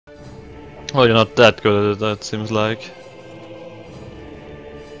Well, you're not that good at it, that seems like.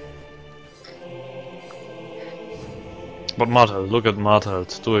 But Martel, look at Martel,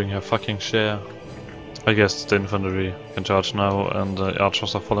 it's doing her fucking share. I guess the infantry can charge now and the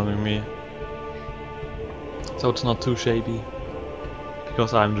archers are following me. So it's not too shady.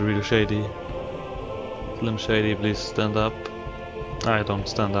 Because I'm the real shady. Slim Shady, please stand up. I don't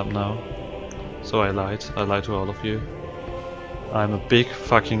stand up now. So I lied to all of you. I'm a big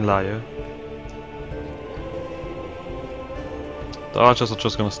fucking liar. The archers are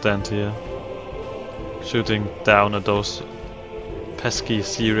just gonna stand here, shooting down at those pesky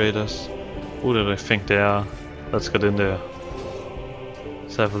sea raiders. Who do they think they are? Let's get in there.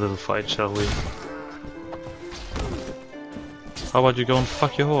 Let's have a little fight, shall we? How about you go and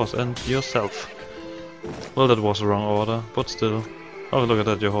fuck your horse and yourself? Well, that was the wrong order, but still. Oh, look at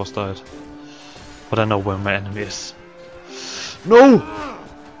that, your horse died. But I know where my enemy is. No!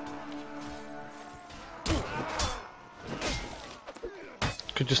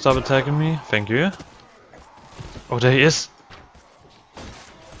 Could you stop attacking me? Thank you. Oh, there he is!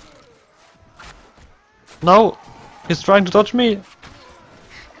 No! He's trying to dodge me!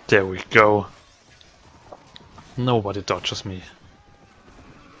 There we go. Nobody dodges me.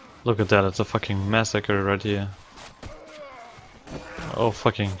 Look at that, it's a fucking massacre right here. Oh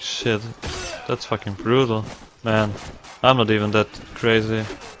fucking shit. That's fucking brutal. Man, I'm not even that crazy.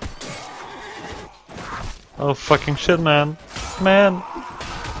 Oh fucking shit, man. Man!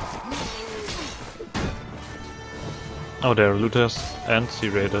 Oh, there are looters and sea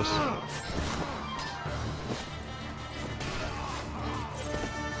raiders.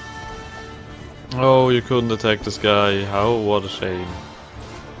 Oh, you couldn't attack this guy. How? What a shame.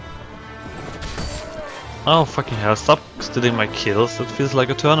 Oh fucking hell, stop stealing my kills. It feels like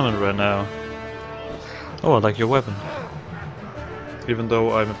a tournament right now. Oh, I like your weapon. Even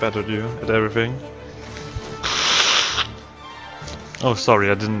though I'm better than you at everything. Oh, sorry,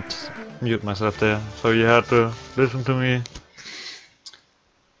 I didn't mute myself there. So you had to listen to me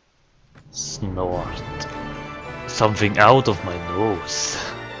snort something out of my nose.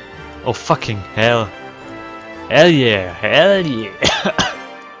 Oh fucking hell. Hell yeah, hell yeah.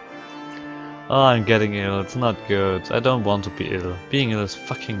 Oh, I'm getting ill, it's not good. I don't want to be ill. Being ill is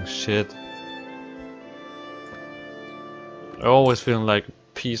fucking shit. I always feel like a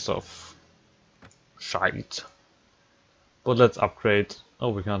piece of shite. But let's upgrade. Oh,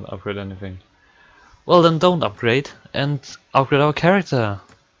 we can't upgrade anything. Well then don't upgrade and upgrade our character.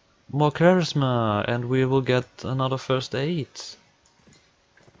 More charisma and we will get another first aid.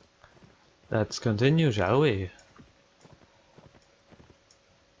 Let's continue, shall we?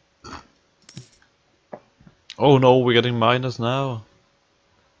 Oh no, we're getting minus now.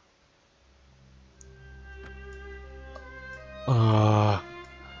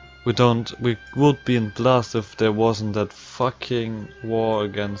 We would be in plus if there wasn't that fucking war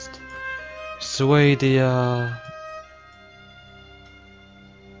against Swadia.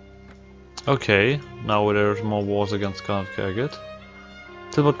 Okay, now there's more wars against Karget.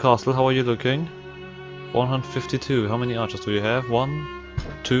 Tilbert Castle, how are you looking? 152. How many archers do you have? 1,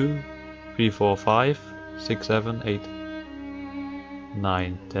 2, 3, 4, 5, 6, 7, 8,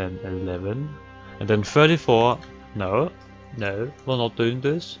 9, 10, 11. And then 34. No, no, we're not doing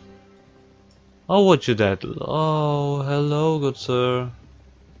this. Oh, what you did? Oh, hello, good sir.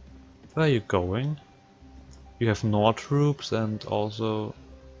 Where are you going? You have Nord troops and also...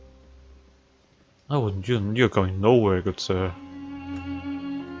 Oh, you're going nowhere, good sir.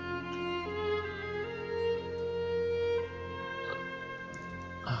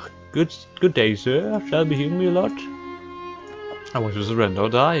 Good day, sir. Shall be hearing me a lot. I want you to surrender or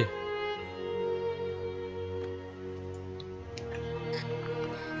die.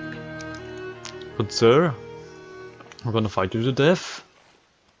 Good sir, I'm gonna fight you to death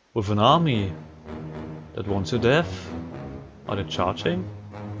with an army that wants your death. Are they charging?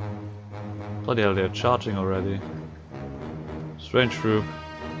 Bloody hell, they're charging already. Strange group.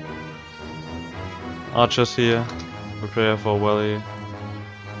 Archers here. Prepare for valley.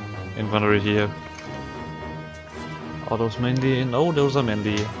 Infantry here. Are those mainly? No, those are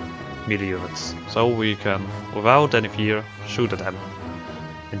mainly melee units. So we can, without any fear, shoot at them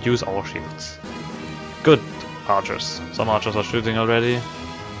and use our shields. Good archers. Some archers are shooting already.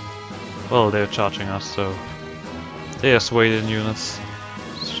 Well, they're charging us, so they are Swadian units.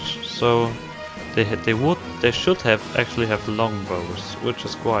 So they should actually have longbows, which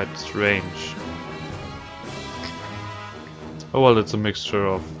is quite strange. Oh well, it's a mixture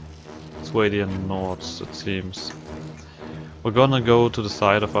of Swadian and Nords, it seems. We're gonna go to the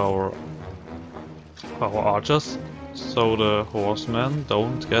side of our archers so the horsemen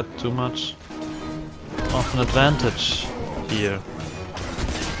don't get too much of an advantage here.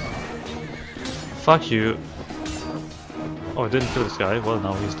 Fuck you. Oh, I didn't kill this guy. Well,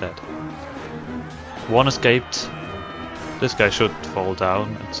 now he's dead. One escaped. This guy should fall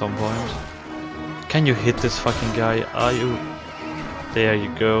down at some point. Can you hit this fucking guy? Are you... There you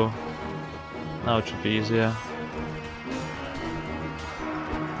go. Now it should be easier.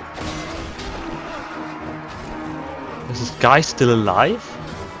 Is this guy still alive?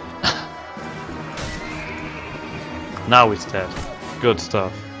 Now he's dead. Good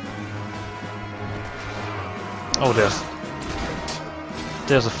stuff. Oh,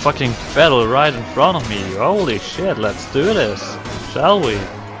 there's a fucking battle right in front of me. Holy shit, let's do this, shall we?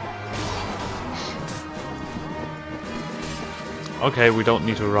 Okay, we don't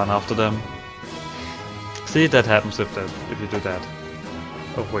need to run after them. See, that happens if you do that.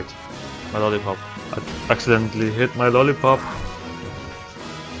 Oh wait, my lollipop. I accidentally hit my lollipop.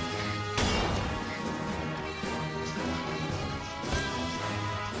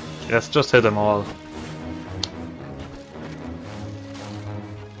 Let's just hit them all.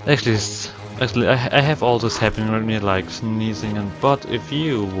 Actually, I have all this happening with me, like sneezing and. But if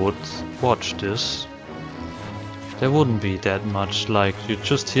you would watch this, there wouldn't be that much. Like you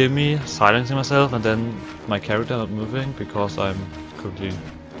just hear me silencing myself, and then my character not moving because I'm currently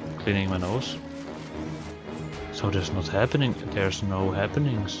cleaning my nose. So there's not happening. There's no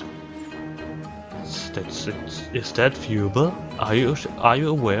happenings. That's it. Is that viewable? Are you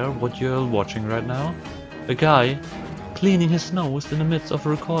aware of what you're watching right now? A guy cleaning his nose in the midst of a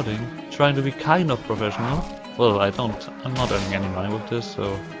recording, trying to be kind of professional. Well, I'm not earning any money with this,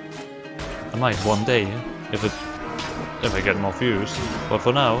 so I might one day if I get more views. But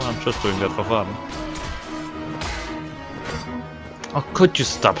for now, I'm just doing that for fun. Oh, could you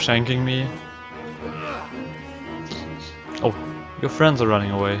stop shanking me? Oh, your friends are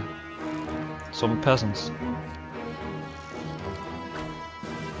running away. Some peasants.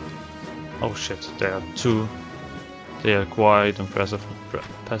 Oh shit, there are two. They are quite impressive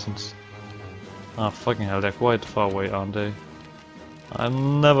peasants. Ah, fucking hell, they're quite far away, aren't they? I'll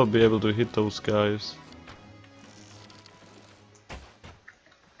never be able to hit those guys.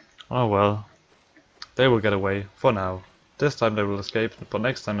 Oh well. They will get away, for now. This time they will escape, but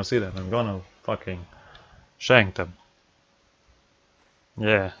next time I see them, I'm gonna fucking shank them.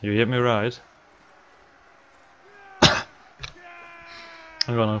 Yeah, you hear me right.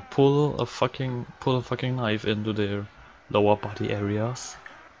 I'm gonna pull a fucking knife into their lower body areas.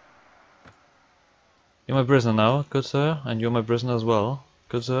 You're my prisoner now, good sir, and you're my prisoner as well,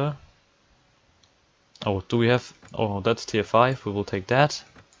 good sir. Oh, do we have... Oh, that's tier 5, we will take that.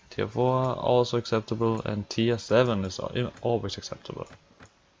 Tier 4 also acceptable, and tier 7 is always acceptable.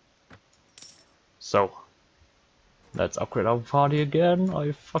 So, let's upgrade our party again.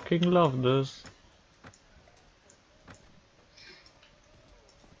 I fucking love this.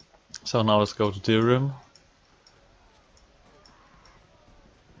 So now let's go to tier room.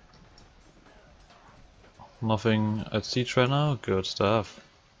 Nothing at siege right now, good stuff.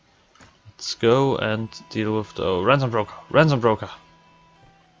 Let's go and deal with the ransom broker. Ransom broker.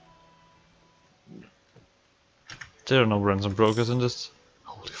 There are no ransom brokers in this.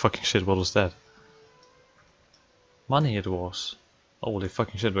 Holy fucking shit, what was that? Money it was. Holy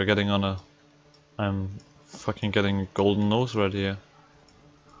fucking shit, we're getting on a... I'm fucking getting a golden nose right here.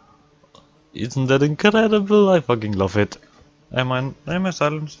 Isn't that incredible? I fucking love it. Am I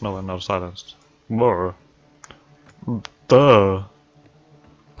silenced? No, I'm not silenced. More. Duh.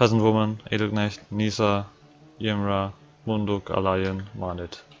 Peasant woman, Edelknecht, Nisa, Yimra, Munduk, Alayan,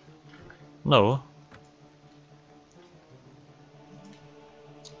 Manit. No.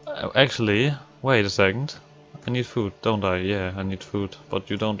 Actually, wait a second. I need food, don't I? Yeah, I need food, but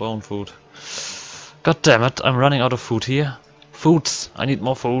you don't own food. God damn it, I'm running out of food here. Foods! I need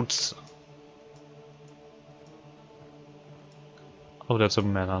more foods! Oh, that's a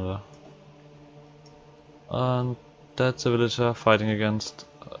manhunter. And that's a villager fighting against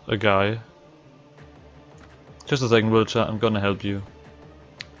a guy. Just a second, villager, I'm gonna help you.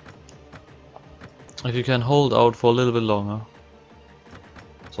 If you can hold out for a little bit longer.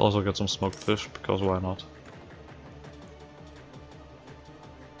 Let's also get some smoked fish, because why not?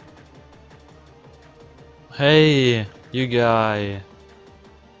 Hey, you guy!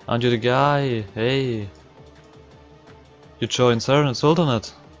 Aren't you the guy? Hey! You joined Serenade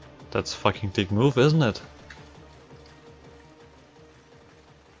Sultanate? That's a fucking dick move, isn't it?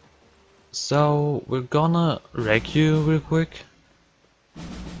 So, we're gonna wreck you real quick.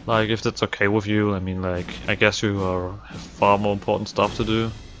 Like, if that's okay with you, I mean, like, I guess you have far more important stuff to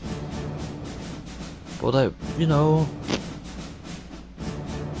do. But you know,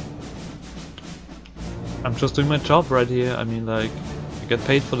 I'm just doing my job right here. I mean, like, I get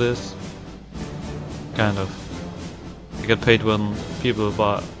paid for this. Kind of. You get paid when people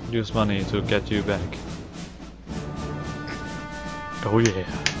use money to get you back. Oh yeah.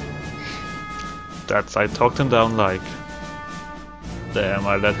 I talked him down like... Damn,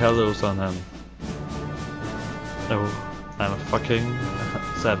 I let hell loose on him. No, I'm a fucking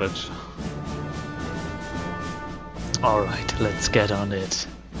savage. Alright, let's get on it.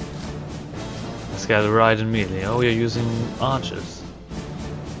 Let's get right immediately. Oh, you're using archers.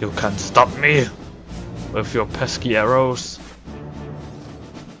 You can't stop me with your pesky arrows.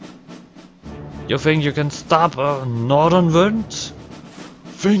 You think you can stop a Nordanvind?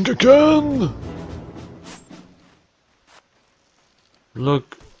 Think again!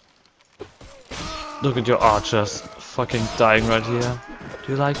 Look at your archers fucking dying right here.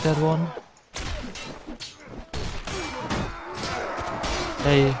 Do you like that one?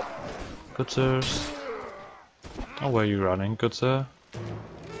 Hey, good sirs. Oh, where are you running, good sir?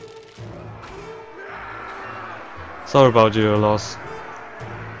 Sorry about your loss.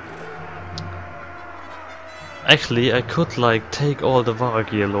 Actually, I could like take all the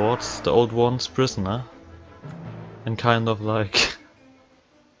Varagir lords, the old ones, prisoner, and kind of like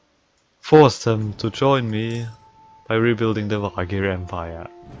force them to join me by rebuilding the Varagir Empire.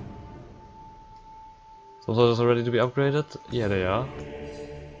 So those are ready to be upgraded? Yeah, they are.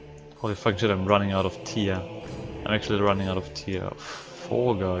 Holy fuck shit, I'm running out of tier. I'm actually running out of tier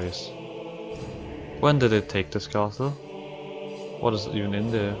 4, guys. When did it take this castle? What is even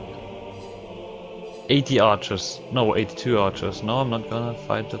in there? 80 archers. No, 82 archers. No, I'm not gonna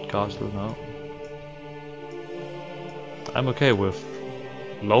fight that castle, no. I'm okay with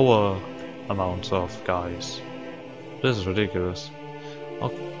lower amounts of guys. This is ridiculous.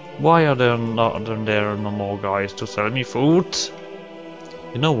 Okay. Why are there no more guys to sell me food?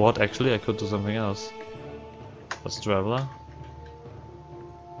 You know what, actually I could do something else. That's Traveler.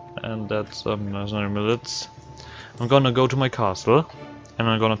 And that's mercenary millets. I'm gonna go to my castle and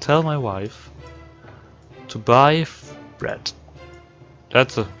I'm gonna tell my wife to buy bread.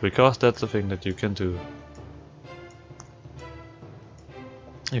 Because that's a thing that you can do.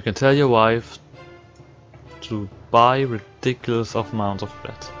 You can tell your wife to buy ridiculous amounts of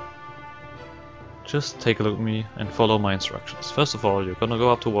bread. Just take a look at me and follow my instructions. First of all, you're gonna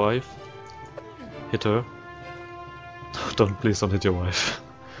go up to wife, hit her. Please don't hit your wife.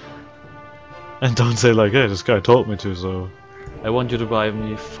 And don't say like, hey, this guy told me to, so... I want you to buy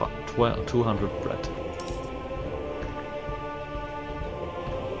me 200 bread.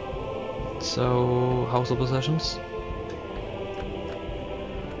 So, household possessions?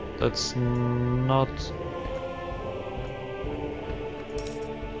 That's not...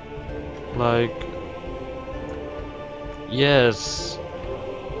 like... Yes!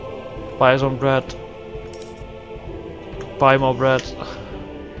 Buy some bread! Buy more bread!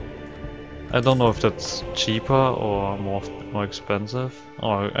 I don't know if that's cheaper or more expensive.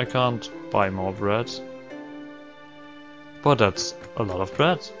 Oh, I can't buy more bread. But that's a lot of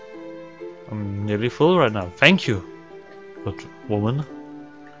bread. I'm nearly full right now. Thank you! But woman,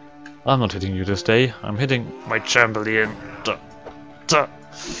 I'm not hitting you this day. I'm hitting my Chamberlain.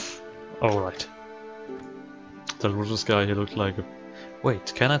 Alright. That was this guy, he looked like a...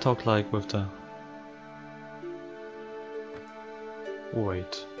 Wait, can I talk like with the...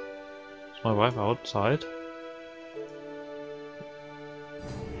 Wait. Is my wife outside?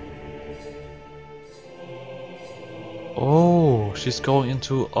 Oh, she's going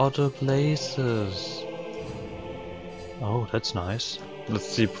into other places. Oh, that's nice. Let's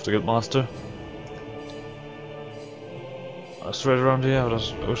see, the Guildmaster. Straight around here,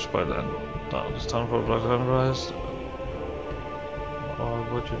 das ist by then. Down this town for Black Sunrise. Or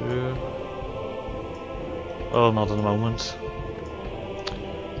what you do? Oh, not at the moment.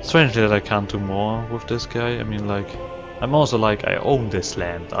 Strangely that I can't do more with this guy. I mean, like, I'm also like, I own this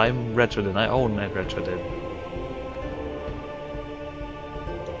land. I'm Retrodin. I own Retrodin.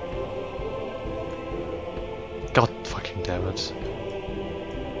 God fucking damn it.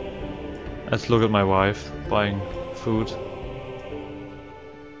 Let's look at my wife buying food.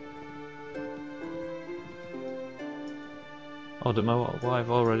 Oh, did my wife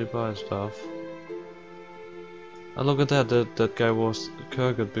already buy stuff? Oh, look at that, that guy was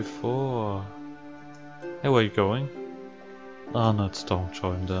Kurgan before. Hey, where are you going? Oh, no, don't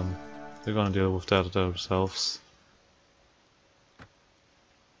join them. They're gonna deal with that themselves.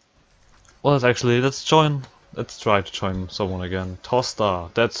 Well, let's try to join someone again. Tostar,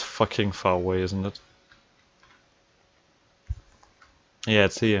 that's fucking far away, isn't it? Yeah,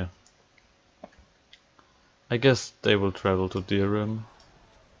 it's here. I guess they will travel to Deerim.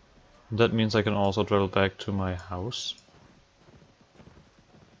 That means I can also travel back to my house.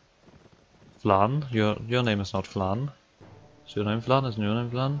 Flan? Your name is not Flan. Is your name Flan? Is your name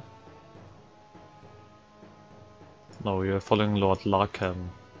Flan? No, you're following Lord Larkham.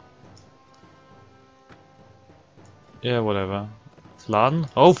 Yeah, whatever. Flan?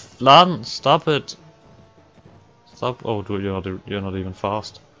 Oh, Flan! Stop it! Stop! Oh, dude, you're not even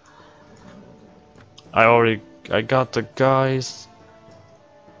fast. I got the guys.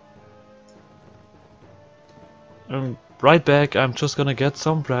 Right back. I'm just gonna get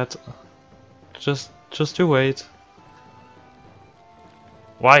some bread. Just you wait.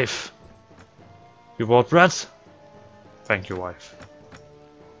 Wife, you bought bread? Thank you, wife.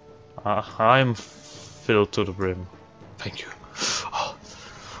 I'm filled to the brim. Thank you. Oh,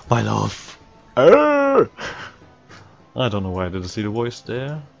 my love. I don't know why I didn't see the voice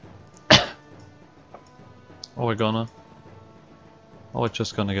there. Oh, we're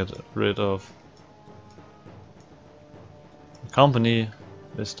just gonna get rid of the company,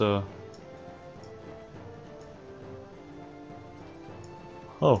 Mr.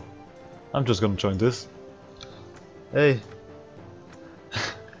 Oh, I'm just gonna join this. Hey.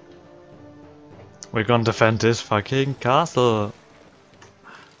 We're gonna defend this fucking castle.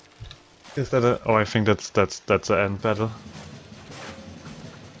 Is that a... Oh, I think that's the end battle.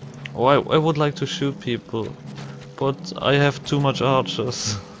 Oh, I would like to shoot people, but I have too much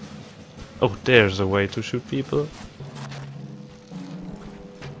archers. Oh, there's a way to shoot people.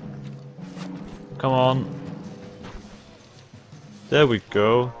 Come on. There we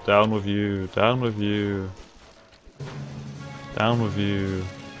go. Down with you. Down with you. Down with you.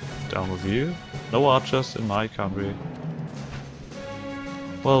 Down with you. No archers in my country.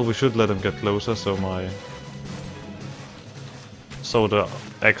 Well, we should let them get closer so the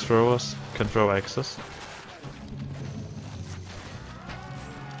axe throwers can throw axes.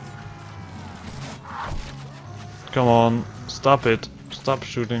 Come on, stop it. Stop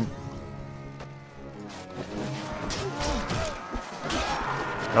shooting.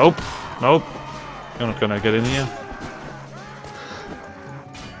 Nope, nope. You're not gonna get in here.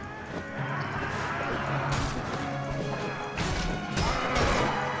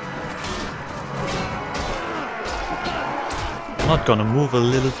 I'm not gonna move a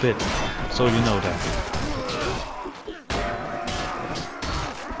little bit, so you know that.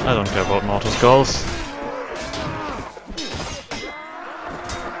 I don't care about mortar skulls.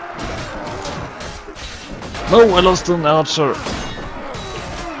 No, I lost an archer.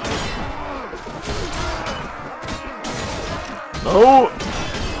 No!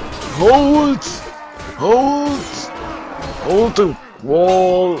 Hold! Hold! Hold the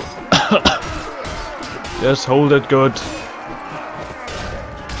wall! Yes, hold it good.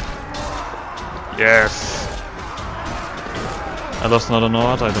 Yes! I lost another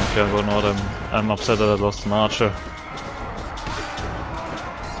Nord, I don't care about Nord, I'm upset that I lost an archer.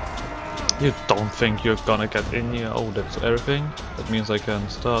 You don't think you're gonna get in here? Oh, that's everything? That means I can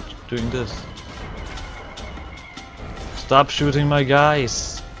start doing this. Stop shooting my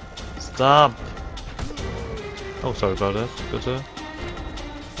guys! Stop! Oh, sorry about that. Good sir.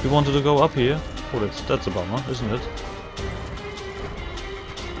 You wanted to go up here? Oh, that's a bummer, isn't it?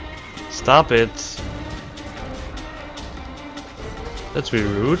 Stop it! That's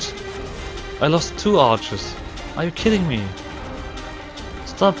really rude. I lost 2 archers. Are you kidding me?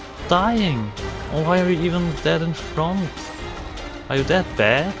 Stop dying! Oh, why are you even dead in front? Are you that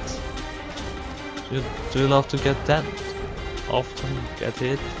bad? Do you love to get that often? Get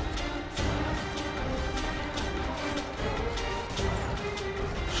hit?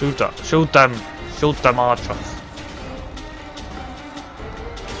 Shoot them! Shoot them! Shoot them, archers!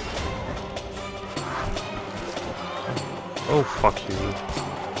 Oh, fuck you.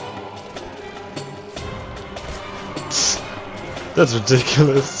 That's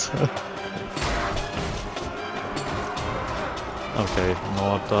ridiculous. Okay,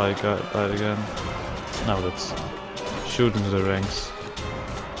 Nord died again. Now let's shoot into the ranks.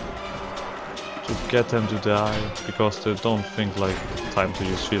 To get them to die, because they don't think like time to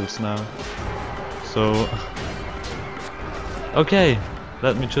use shields now. So... Okay,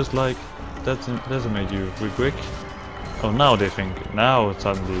 let me just like decimate you real quick. Oh, now they think, now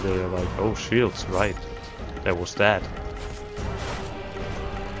suddenly they're like, oh, shields, right, there was that.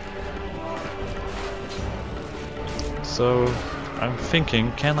 So, I'm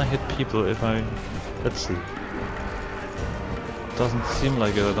thinking, can I hit people if I... Let's see. Doesn't seem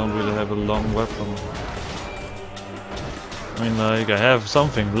like it, I don't really have a long weapon. I mean, like, I have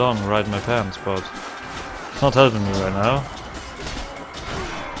something long right in my pants, but it's not helping me right now.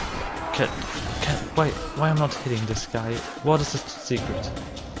 Can Why I'm not hitting this guy? What is the secret?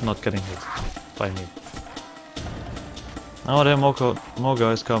 Not getting hit by me. Now there are more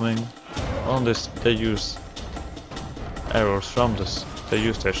guys coming. On this, they use arrows from this. They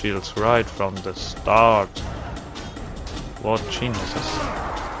use their shields right from the start. What geniuses!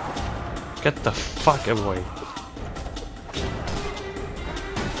 Get the fuck away!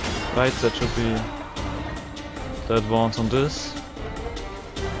 Right, that should be the advance on this.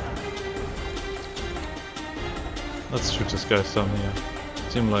 Let's shoot this guy down here.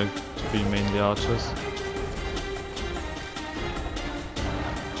 Seem like to be mainly archers.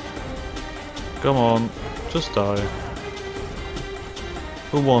 Come on, just die.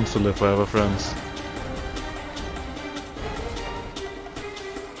 Who wants to live forever, friends?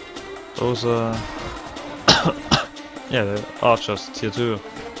 Those are... yeah, the archers, tier 2.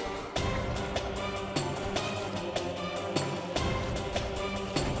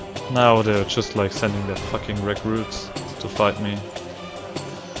 Now they're just like sending their fucking recruits to fight me.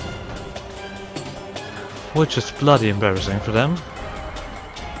 Which is bloody embarrassing for them.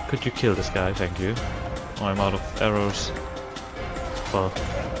 Could you kill this guy? Thank you. Oh, I'm out of arrows. Well,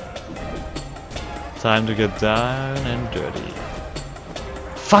 time to get down and dirty.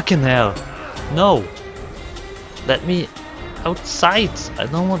 Fucking hell! No! Let me outside! I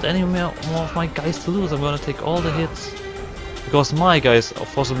don't want any more of my guys to lose. I'm gonna take all the hits. Because my guys,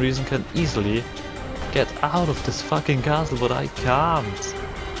 for some reason, can easily get out of this fucking castle, but I can't.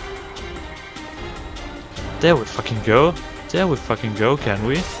 There we fucking go. There we fucking go, can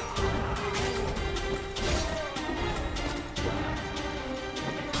we?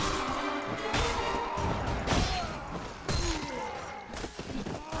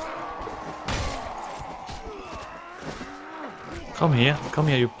 Come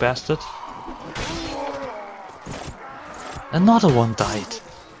here, you bastard. Another one died.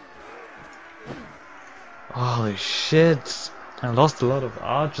 Holy shit. I lost a lot of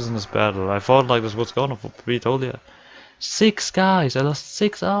archers in this battle. I thought like this was gonna be totally 6 guys. I lost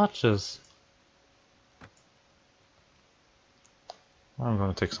 6 archers. I'm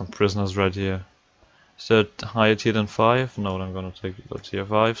gonna take some prisoners right here. Is that higher tier than 5? No, I'm gonna take the tier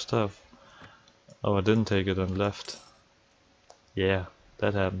 5 stuff. Oh, I didn't take it and left. Yeah,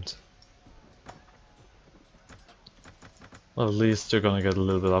 that happened. Well, at least you're gonna get a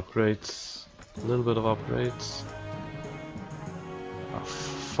little bit of upgrades. A little bit of upgrades. Oh,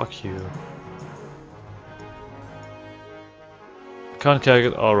 fuck you. Can't carry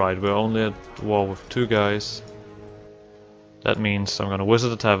it. Alright, we're only at war with 2 guys. That means I'm gonna visit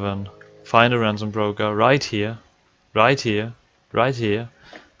the tavern, find a ransom broker right here. Right here. Right here.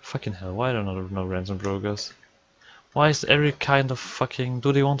 Fucking hell, why don't I know ransom brokers? Why is every kind of fucking...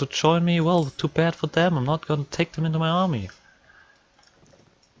 Do they want to join me? Well, too bad for them. I'm not gonna take them into my army.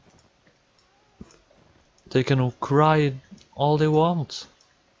 They can cry all they want.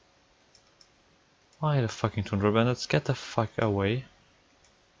 Why the fucking Tundra Bandits? Get the fuck away.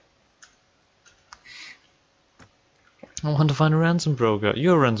 I want to find a ransom broker.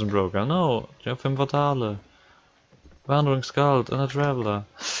 You're a ransom broker. No, Joakim Nordanvind. Wandering Skald and a traveler.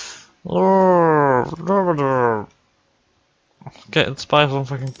 Let's buy some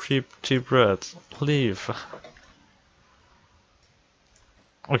fucking cheap bread. Leave.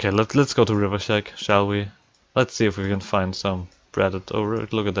 Okay, let's go to River Shack, shall we? Let's see if we can find some bread. Oh,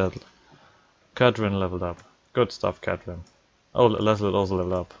 look at that. Catherine leveled up. Good stuff, Catherine. Oh, Leslie also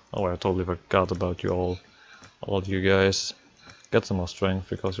leveled up. Oh, I totally forgot about you all. All of you guys. Get some more strength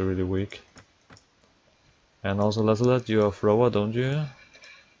because you're really weak. And also, Leslie, you have thrower, don't you?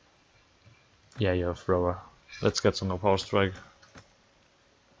 Yeah, you have thrower. Let's get some more power strike.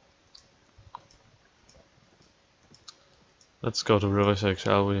 Let's go to River Shack,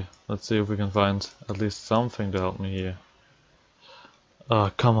 shall we? Let's see if we can find at least something to help me here.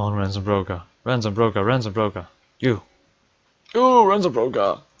 Come on, ransom broker. Ransom broker, ransom broker. You! Ransom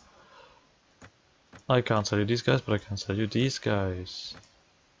broker! I can't sell you these guys, but I can sell you these guys.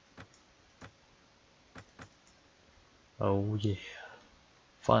 Oh yeah.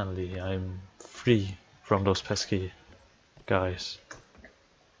 Finally, I'm free from those pesky guys.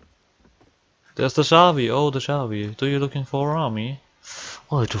 There's the Shavi. Oh, the Shavi. Do you looking for an army?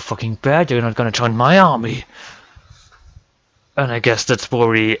 Oh, too fucking bad. You're not gonna join my army. And I guess that's where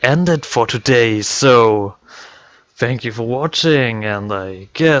we ended for today. So, thank you for watching, and I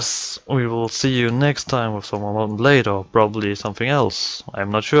guess we will see you next time with some more Blade or probably something else.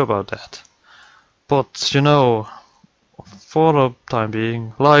 I'm not sure about that. But, you know, for the time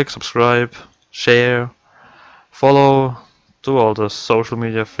being, like, subscribe, share, follow, do all the social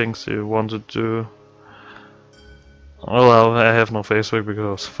media things you want to do. Well, I have no Facebook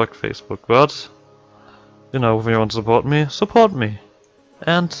because fuck Facebook, but You know, if you want to support me, support me.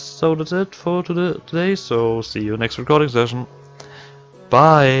 And so that's it for today, so see you next recording session.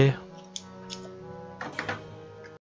 Bye!